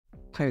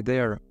Hi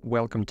there,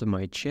 welcome to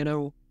my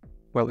channel,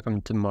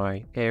 welcome to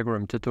my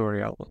aiogram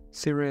tutorial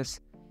series,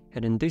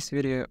 and in this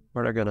video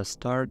we're gonna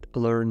start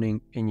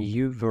learning a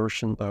new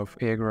version of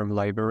aiogram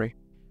library.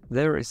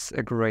 There is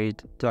a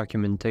great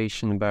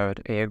documentation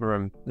about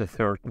aiogram, the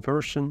third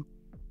version.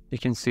 You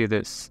can see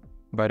this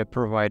by the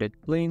provided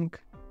link.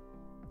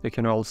 You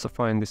can also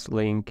find this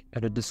link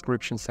at the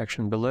description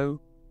section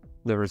below.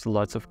 There is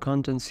lots of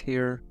contents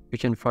here. You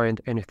can find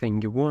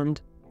anything you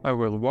want. I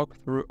will walk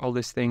through all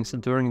these things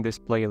during this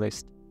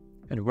playlist,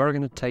 and we're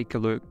gonna take a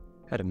look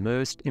at the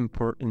most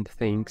important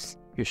things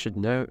you should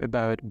know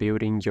about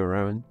building your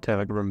own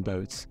Telegram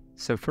bots.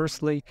 So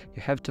firstly,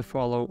 you have to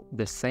follow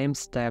the same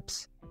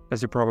steps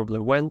as you probably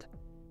went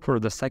for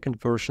the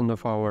second version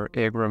of our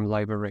aiogram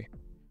library.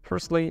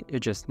 Firstly,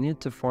 you just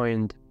need to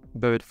find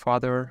bot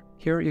fodder.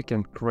 Here you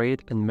can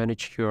create and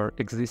manage your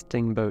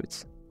existing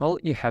bots. All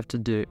you have to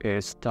do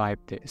is type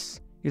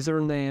this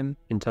username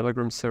in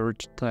Telegram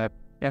search tab.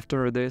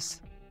 After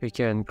this, you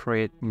can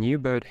create new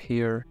bot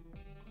here.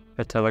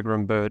 A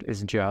Telegram bot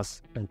is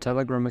just a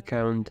Telegram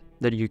account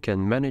that you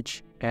can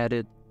manage,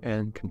 edit,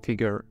 and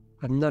configure.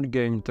 I'm not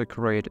going to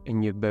create a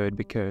new bot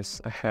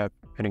because I have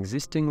an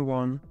existing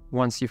one.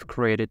 Once you've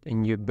created a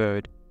new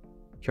bot,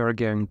 you're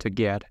going to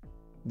get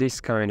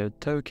this kind of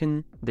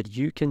token that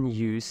you can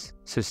use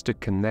just to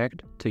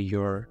connect to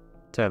your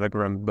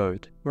Telegram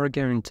bot. We're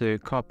going to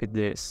copy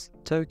this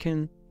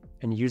token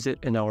and use it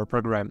in our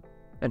program.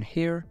 And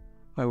here,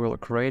 I will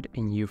create a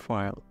new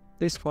file.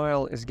 This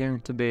file is going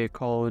to be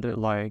called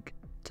like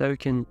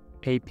token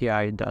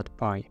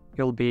api.py.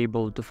 You'll be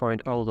able to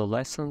find all the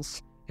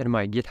lessons in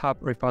my GitHub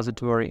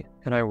repository,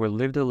 and I will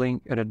leave the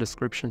link in the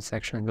description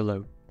section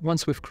below.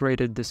 Once we've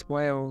created this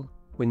file,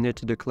 we need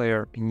to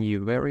declare a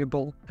new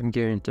variable. I'm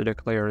going to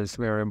declare this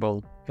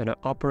variable in an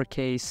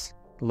uppercase,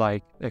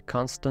 like a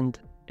constant.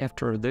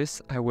 After this,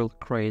 I will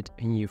create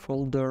a new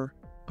folder.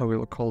 I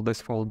will call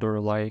this folder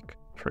like,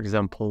 for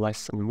example,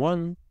 lesson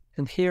 1.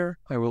 And here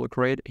I will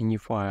create a new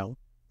file.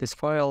 This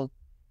file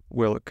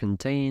will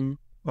contain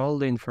all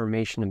the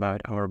information about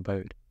our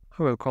bot.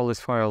 I will call this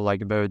file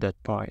like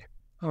bot.py.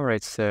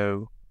 Alright,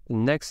 so the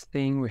next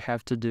thing we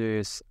have to do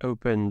is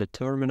open the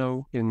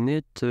terminal. You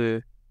need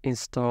to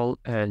install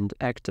and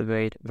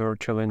activate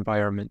virtual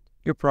environment.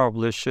 You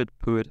probably should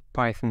put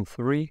Python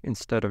 3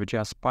 instead of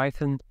just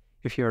Python.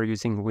 If you are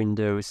using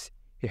Windows,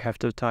 you have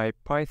to type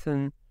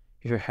Python.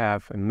 If you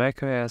have a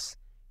macOS,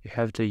 you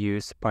have to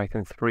use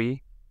Python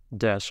 3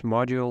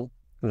 -module,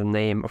 the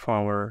name of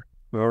our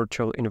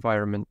virtual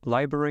environment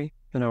library.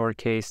 In our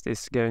case,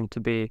 this is going to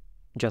be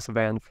just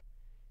venv,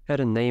 and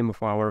the name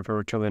of our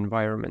virtual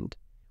environment.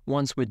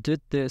 Once we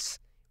did this,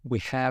 we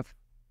have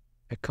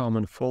a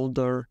common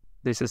folder.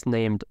 This is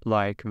named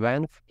like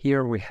venv.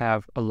 Here we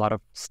have a lot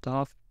of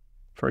stuff.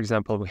 For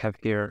example, we have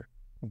here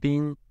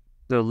bin.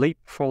 The lib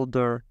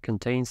folder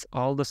contains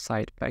all the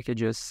side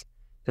packages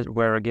that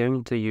we're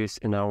going to use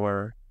in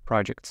our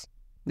projects.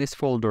 This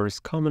folder is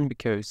common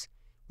because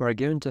we're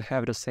going to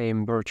have the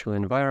same virtual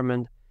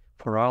environment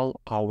for all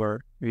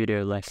our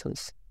video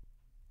lessons.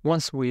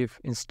 Once we've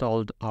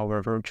installed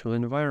our virtual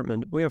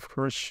environment, we of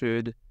course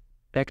should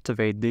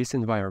activate this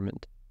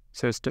environment.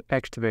 So as to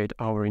activate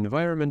our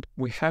environment,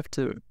 we have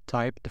to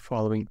type the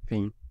following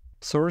thing: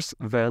 source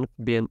venv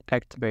bin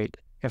activate.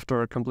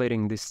 After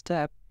completing this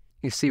step,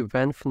 you see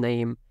venv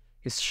name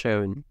is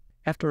shown.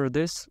 After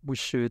this, we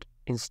should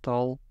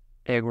install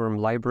aiogram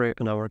library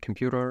on our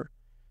computer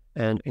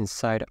and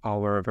inside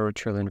our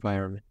virtual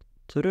environment.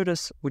 To do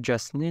this, we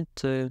just need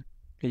to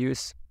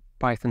use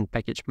Python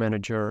package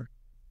manager.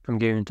 I'm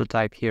going to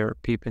type here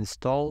pip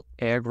install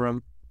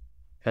aiogram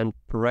and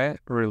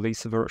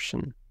pre-release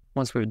version.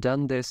 Once we've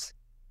done this,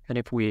 and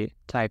if we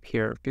type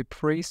here pip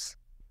freeze,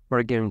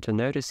 we're going to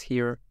notice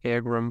here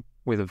aiogram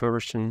with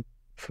version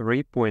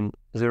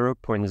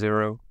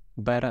 3.0.0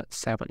 beta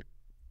 7.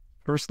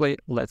 Firstly,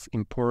 let's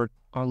import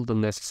all the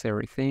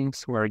necessary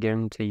things we're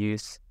going to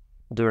use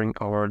during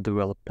our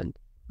development.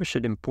 We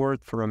should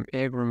import from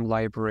aiogram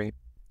library.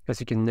 As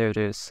you can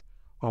notice,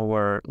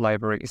 our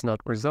library is not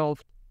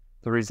resolved.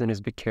 The reason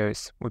is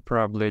because we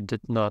probably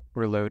did not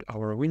reload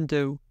our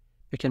window.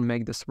 You can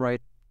make this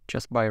right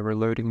just by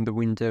reloading the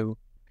window.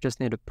 You just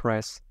need to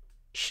press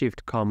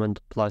Shift Command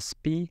plus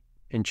P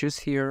and choose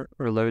here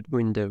Reload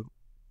Window.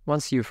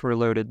 Once you've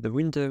reloaded the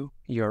window,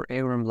 your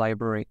aiogram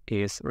library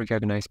is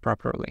recognized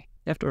properly.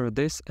 After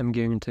this, I'm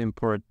going to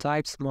import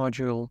types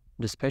module,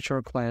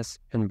 dispatcher class,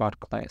 and bot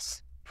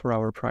class for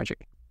our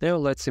project. Now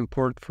let's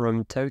import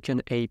from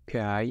token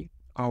API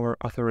our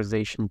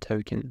authorization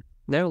token.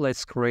 Now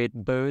let's create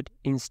bot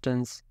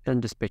instance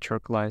and dispatcher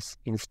class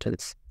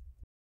instance.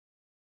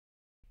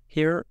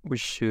 Here we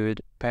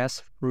should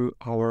pass through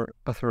our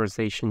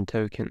authorization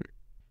token.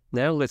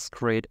 Now let's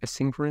create a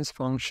synchronous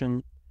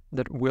function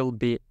that will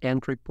be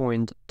entry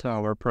point to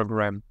our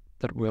program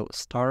that will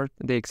start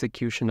the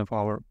execution of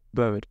our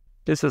bot.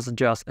 This is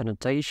just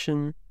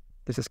annotation.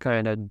 This is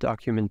kind of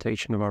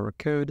documentation of our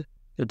code.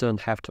 You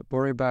don't have to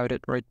worry about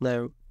it right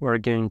now. We're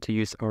going to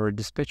use our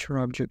dispatcher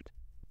object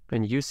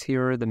and use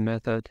here the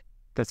method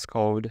that's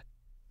called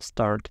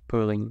start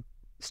pulling.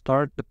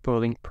 start the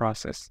polling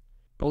process.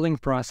 Polling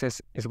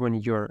process is when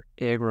your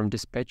aiogram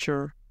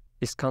dispatcher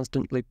is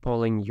constantly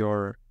polling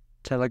your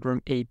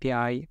Telegram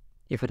API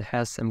if it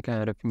has some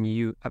kind of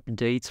new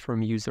updates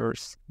from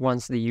users.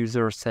 Once the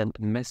user sent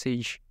a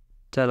message,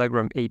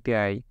 Telegram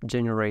API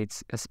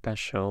generates a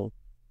special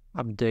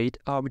update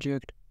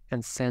object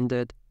and send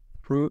it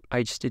through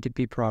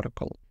HTTP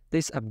protocol.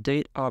 This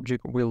update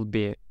object will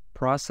be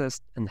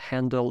processed and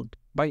handled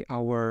by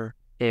our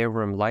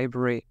aiogram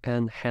library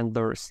and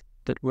handlers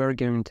that we're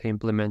going to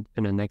implement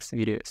in the next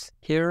videos.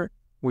 Here,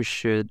 we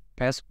should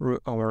pass through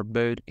our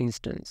boot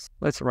instance.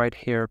 Let's write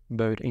here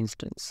boot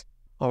instance.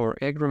 Our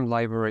aiogram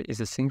library is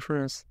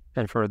asynchronous,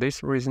 and for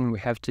this reason we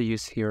have to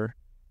use here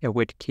a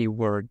wait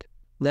keyword.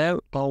 Now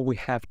all we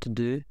have to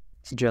do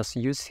is just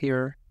use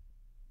here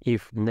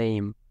if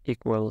name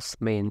equals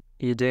main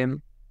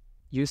idiom,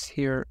 use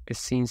here a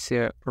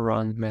sincere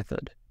run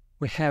method.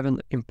 We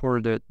haven't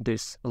imported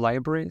this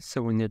library,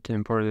 so we need to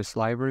import this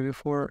library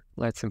before.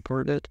 Let's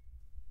import it.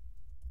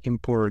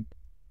 Import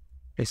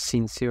a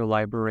sincere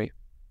library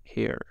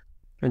here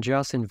and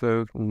just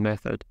invoke the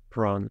method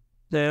run.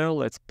 Now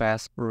let's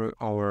pass through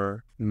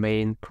our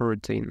main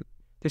coroutine.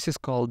 This is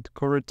called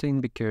coroutine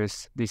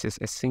because this is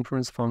a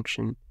synchronous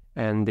function,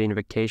 and the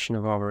invocation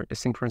of our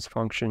asynchronous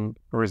function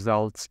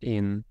results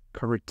in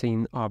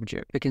coroutine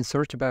object. You can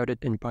search about it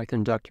in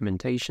Python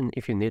documentation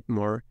if you need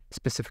more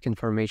specific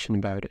information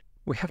about it.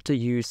 We have to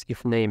use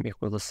if name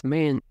equals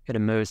main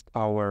in most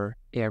our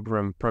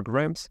aiogram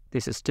programs.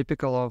 This is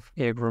typical of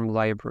aiogram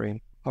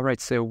library.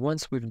 Alright, so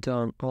once we've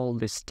done all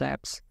these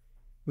steps,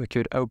 we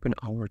could open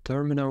our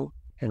terminal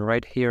and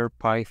write here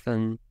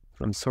Python.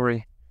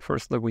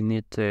 Firstly we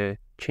need to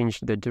change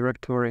the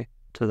directory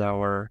to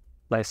our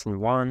lesson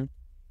 1,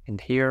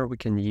 and here we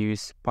can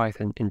use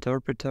Python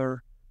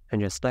interpreter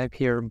and just type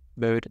here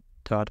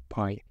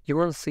boot.py. You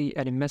won't see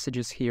any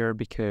messages here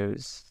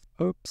because,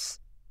 oops,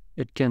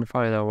 it can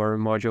find our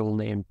module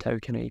named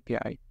token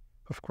API,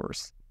 of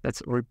course.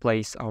 Let's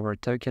replace our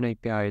token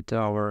API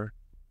to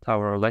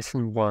our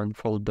lesson 1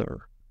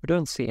 folder. We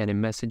don't see any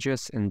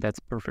messages, and that's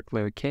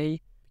perfectly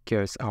okay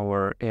because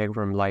our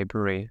aiogram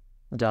library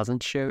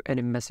doesn't show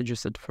any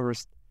messages at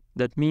first.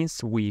 That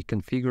means we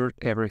configured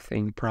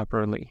everything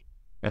properly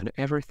and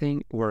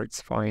everything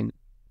works fine.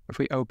 If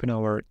we open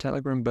our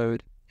Telegram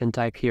bot and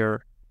type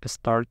here a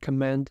start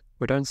command,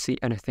 we don't see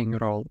anything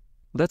at all.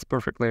 That's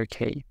perfectly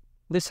okay.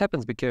 This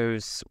happens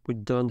because we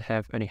don't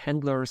have any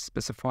handlers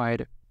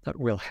specified that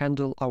will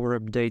handle our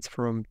updates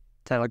from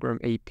Telegram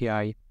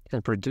API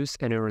and produce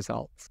any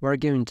results. We're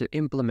going to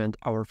implement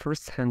our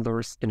first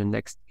handlers in the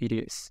next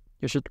videos.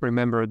 You should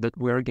remember that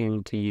we're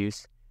going to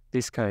use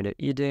this kind of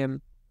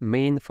idiom,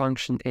 main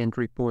function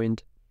entry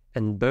point,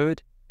 and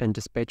boot and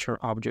dispatcher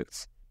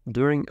objects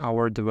during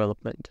our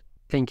development.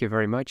 Thank you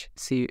very much.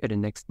 See you in the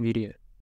next video.